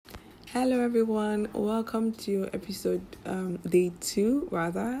Hello everyone, welcome to episode day 2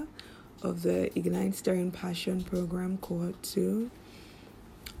 rather of the Ignite Stirring Passion program cohort 2.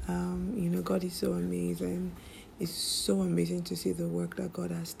 God is so amazing. It's so amazing to see the work that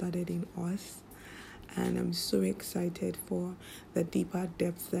God has started in us, and I'm so excited for the deeper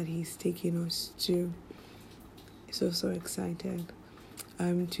depths that He's taking us to. So excited.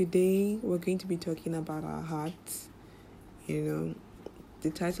 Today we're going to be talking about our hearts. The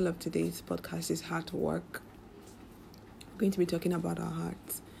title of today's podcast is Heart Work. We're going to be talking about our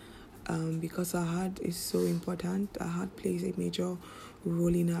hearts because our heart is so important. Our heart plays a major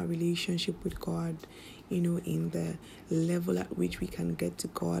role in our relationship with God, in the level at which we can get to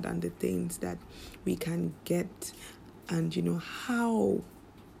God and the things that we can get, and how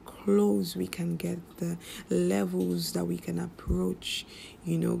close we can get, the levels that we can approach,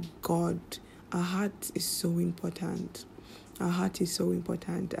 God. Our heart is so important. Our heart is so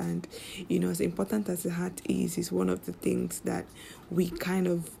important, and as important as the heart is one of the things that we kind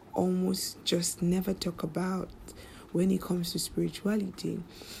of almost just never talk about when it comes to spirituality.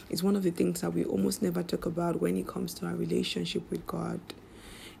 It's one of the things that we almost never talk about when it comes to our relationship with God.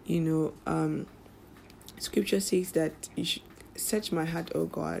 Scripture says that you should search my heart, O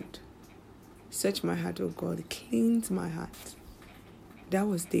God. Search my heart, O God. Cleanse my heart. That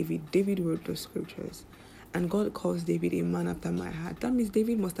was David. David wrote those scriptures. And God calls David a man after my heart. That means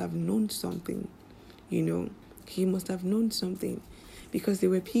David must have known something. He must have known something. Because there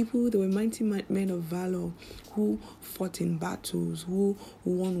were mighty men of valor who fought in battles, who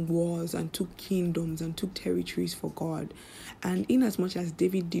won wars and took kingdoms and took territories for God. And in as much as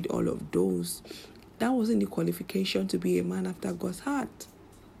David did all of those, that wasn't the qualification to be a man after God's heart.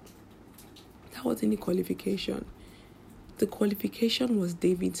 That wasn't the qualification. The qualification was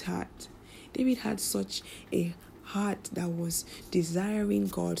David's heart. David had such a heart that was desiring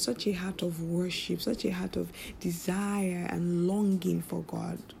God, such a heart of worship, such a heart of desire and longing for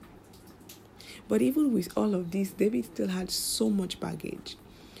God. But even with all of this, David still had so much baggage.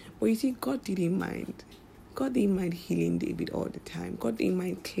 But you see, God didn't mind. God didn't mind healing David all the time. God didn't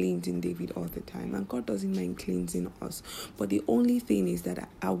mind cleansing David all the time. And God doesn't mind cleansing us. But the only thing is that,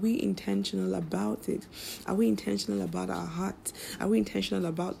 are we intentional about it? Are we intentional about our heart? Are we intentional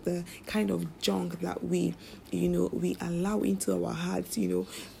about the kind of junk that we allow into our hearts,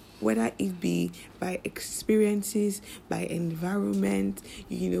 whether it be by experiences, by environment,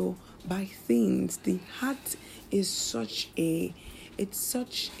 by things. The heart is such a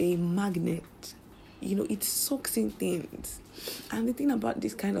magnet. It soaks in things. And the thing about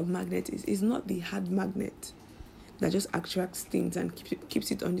this kind of magnet is not the hard magnet that just attracts things and keeps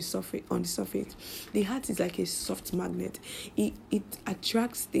it on the surface. The heart is like a soft magnet. It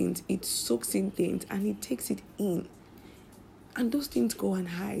attracts things, it soaks in things, and it takes it in. And those things go and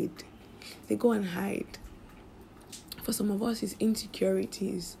hide. They go and hide. For some of us, it's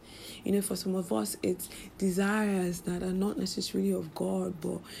insecurities. For some of us, it's desires that are not necessarily of God,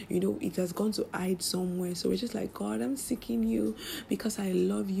 but, it has gone to hide somewhere. So we're just like, God, I'm seeking you because I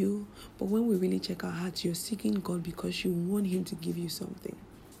love you. But when we really check our hearts, you're seeking God because you want Him to give you something.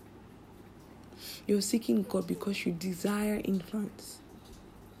 You're seeking God because you desire influence.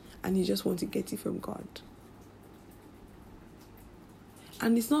 And you just want to get it from God.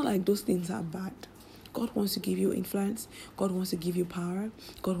 And it's not like those things are bad. God wants to give you influence. God wants to give you power.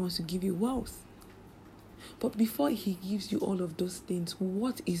 God wants to give you wealth. But before He gives you all of those things,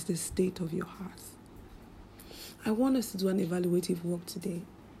 what is the state of your heart? I want us to do an evaluative work today.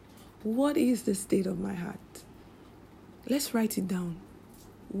 What is the state of my heart? Let's write it down.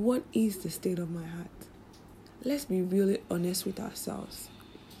 What is the state of my heart? Let's be really honest with ourselves.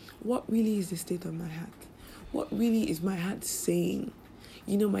 What really is the state of my heart? What really is my heart saying?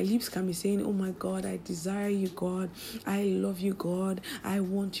 My lips can be saying, oh my God, I desire you, God. I love you, God. I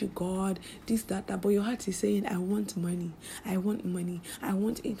want you, God. This, that. But your heart is saying, I want money. I want money. I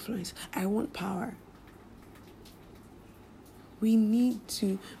want influence. I want power. We need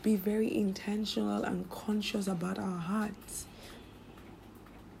to be very intentional and conscious about our hearts.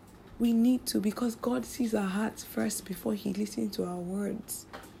 We need to, because God sees our hearts first before He listens to our words.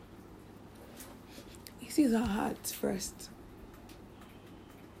 He sees our hearts first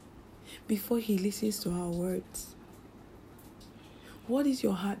before He listens to our words. What is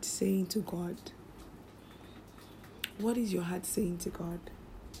your heart saying to God? What is your heart saying to God?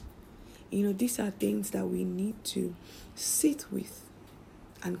 These are things that we need to sit with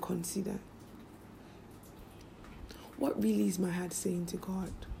and consider. What really is my heart saying to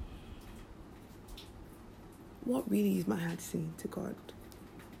God? What really is my heart saying to God?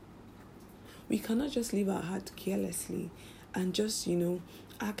 We cannot just leave our heart carelessly and just,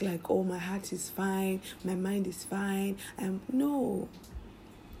 act like, oh, my heart is fine, my mind is fine. No.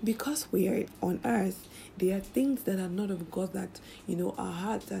 Because we are on earth, there are things that are not of God that, our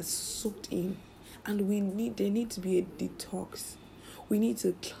hearts are soaked in. And there need to be a detox. We need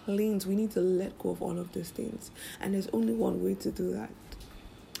to cleanse. We need to let go of all of those things. And there's only one way to do that.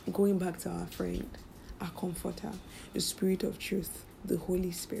 Going back to our friend, our comforter, the Spirit of truth, the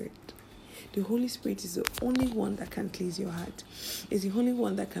Holy Spirit. The Holy Spirit is the only one that can cleanse your heart. It's the only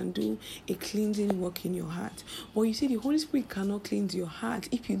one that can do a cleansing work in your heart. But you see, the Holy Spirit cannot cleanse your heart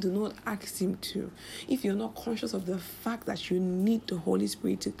if you do not ask Him to. If you're not conscious of the fact that you need the Holy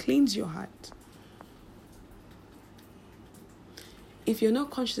Spirit to cleanse your heart. If you're not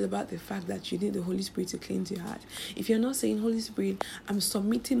conscious about the fact that you need the Holy Spirit to cleanse your heart, if you're not saying, Holy Spirit, I'm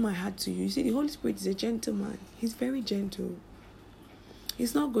submitting my heart to you. You see, the Holy Spirit is a gentleman. He's very gentle.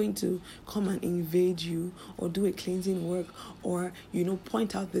 He's not going to come and invade you or do a cleansing work or,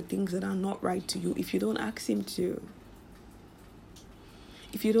 point out the things that are not right to you if you don't ask Him to.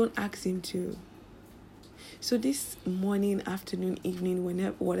 If you don't ask Him to. So this morning, afternoon, evening,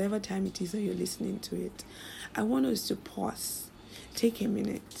 whatever time it is that you're listening to it, I want us to pause, take a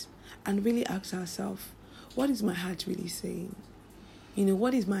minute, and really ask ourselves, what is my heart really saying?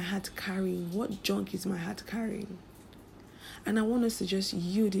 What is my heart carrying? What junk is my heart carrying? And I want us to just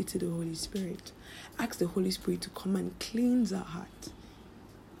yield it to the Holy Spirit. Ask the Holy Spirit to come and cleanse our heart.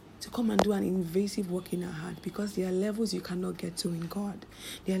 To come and do an invasive work in our heart. Because there are levels you cannot get to in God.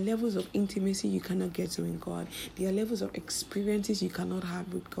 There are levels of intimacy you cannot get to in God. There are levels of experiences you cannot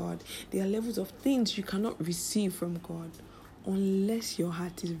have with God. There are levels of things you cannot receive from God. Unless your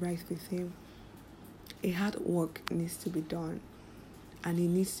heart is right with Him. A hard work needs to be done. And it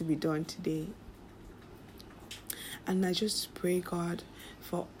needs to be done today. And I just pray, God,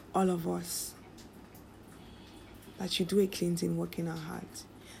 for all of us, that you do a cleansing work in our hearts,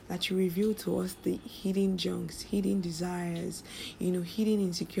 that you reveal to us the hidden junks, hidden desires, hidden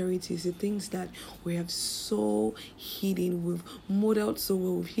insecurities, the things that we have so hidden, we've modeled so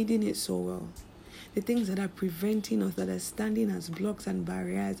well, we've hidden it so well. The things that are preventing us, that are standing as blocks and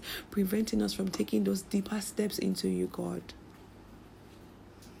barriers, preventing us from taking those deeper steps into you, God.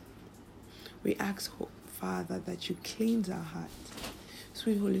 We ask, Father, that you cleanse our heart.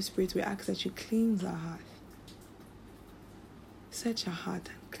 Sweet Holy Spirit, we ask that you cleanse our heart. Search our heart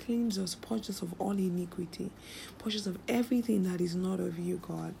and cleanse us, purge us of all iniquity. Purge us of everything that is not of you,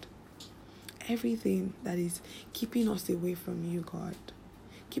 God. Everything that is keeping us away from you, God.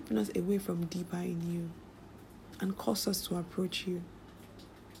 Keeping us away from deeper in you. And cause us to approach you.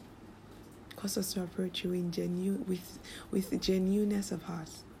 Cause us to approach you with genuineness of heart.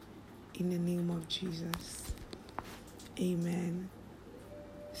 In the name of Jesus. Amen.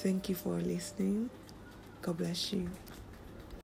 Thank you for listening. God bless you.